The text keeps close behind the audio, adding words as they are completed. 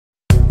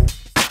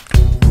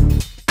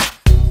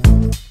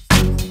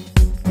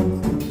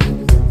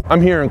I'm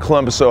here in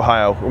Columbus,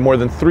 Ohio, where more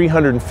than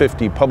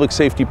 350 public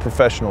safety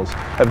professionals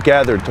have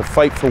gathered to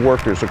fight for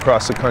workers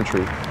across the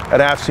country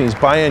at AFSCME's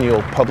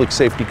biennial Public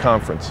Safety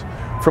Conference.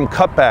 From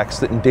cutbacks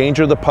that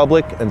endanger the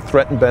public and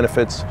threaten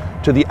benefits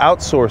to the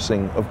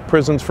outsourcing of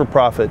prisons for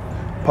profit,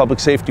 public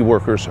safety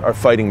workers are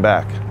fighting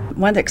back.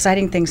 One of the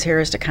exciting things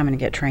here is to come and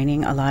get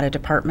training. A lot of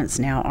departments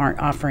now aren't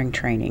offering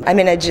training. I'm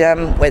in a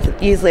gym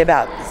with usually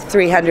about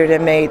 300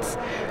 inmates.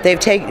 They've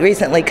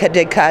recently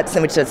did cuts,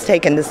 in which has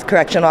taken this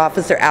correctional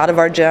officer out of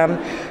our gym.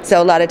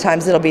 So a lot of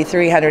times it'll be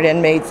 300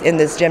 inmates in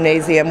this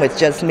gymnasium with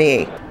just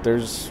me.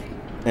 There's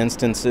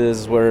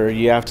instances where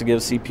you have to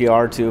give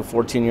CPR to a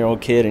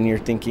 14-year-old kid and you're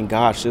thinking,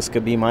 gosh, this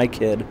could be my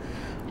kid.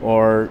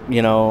 Or,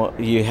 you know,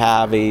 you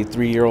have a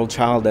 3-year-old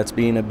child that's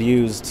being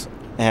abused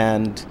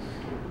and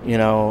you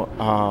know,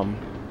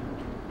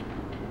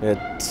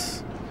 it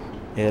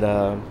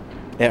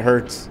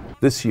hurts.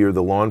 This year,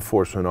 the Law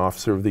Enforcement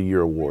Officer of the Year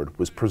Award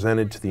was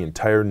presented to the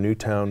entire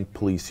Newtown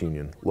Police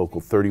Union,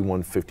 Local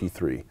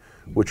 3153,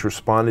 which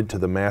responded to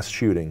the mass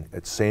shooting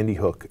at Sandy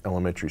Hook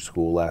Elementary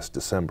School last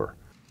December.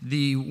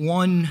 The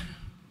one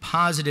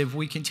positive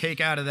we can take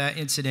out of that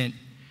incident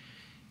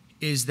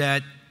is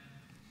that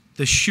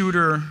the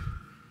shooter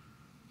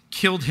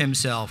killed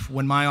himself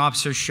when my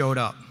officers showed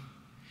up.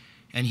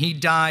 And he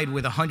died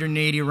with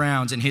 180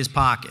 rounds in his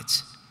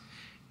pockets.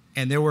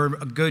 And there were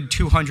a good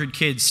 200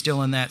 kids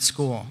still in that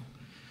school.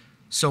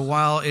 So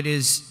while it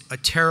is a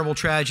terrible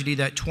tragedy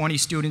that 20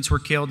 students were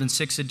killed and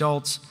 6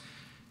 adults,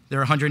 there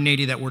are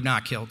 180 that were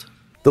not killed.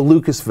 The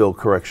Lucasville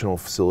Correctional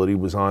Facility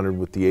was honored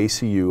with the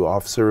ACU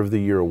Officer of the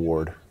Year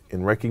Award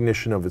in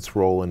recognition of its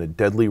role in a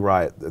deadly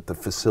riot at the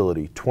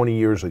facility 20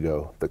 years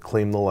ago that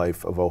claimed the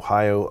life of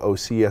Ohio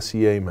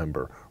OCSEA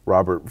member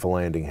Robert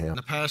Vallandingham. In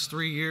the past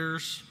 3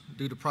 years,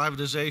 due to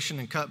privatization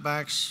and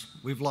cutbacks,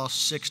 we've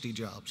lost 60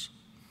 jobs.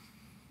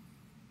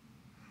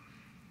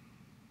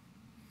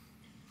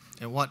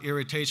 And what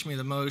irritates me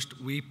the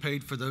most, we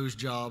paid for those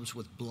jobs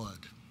with blood.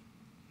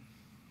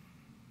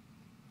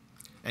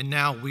 And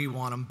now we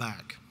want them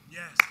back.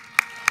 Yes,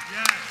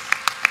 yes.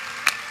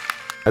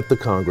 At the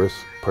Congress,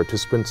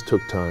 participants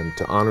took time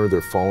to honor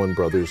their fallen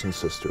brothers and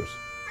sisters.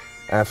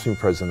 AFSCME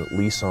President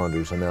Lee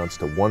Saunders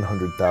announced a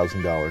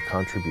 $100,000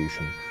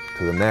 contribution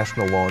to the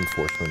National Law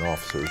Enforcement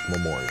Officers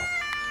Memorial.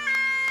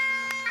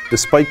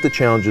 Despite the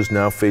challenges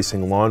now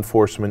facing law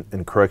enforcement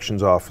and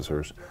corrections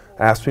officers,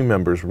 AFSCME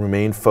members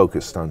remain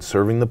focused on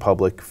serving the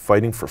public,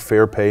 fighting for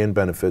fair pay and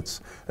benefits,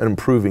 and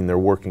improving their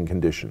working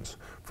conditions,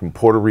 from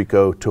Puerto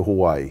Rico to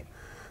Hawaii.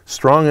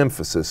 Strong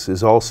emphasis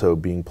is also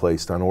being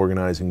placed on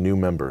organizing new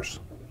members.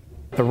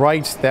 The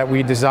rights that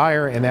we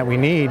desire and that we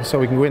need so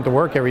we can go into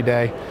work every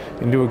day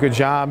and do a good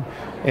job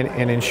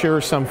and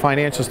ensure some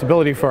financial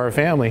stability for our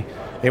family,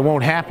 it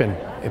won't happen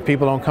if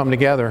people don't come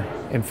together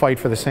and fight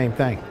for the same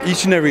thing.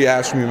 Each and every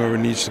AFSCME member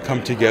needs to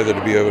come together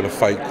to be able to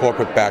fight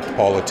corporate-backed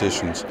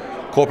politicians.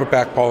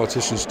 Corporate-backed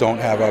politicians don't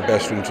have our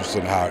best interests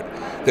in heart.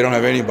 They don't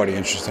have anybody's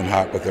interest in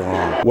heart but their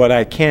own. What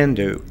I can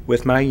do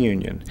with my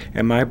union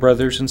and my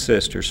brothers and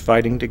sisters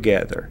fighting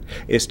together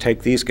is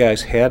take these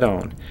guys head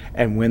on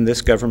and win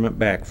this government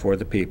back for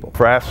the people.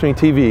 For AFSCME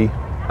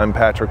TV, I'm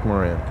Patrick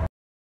Moran.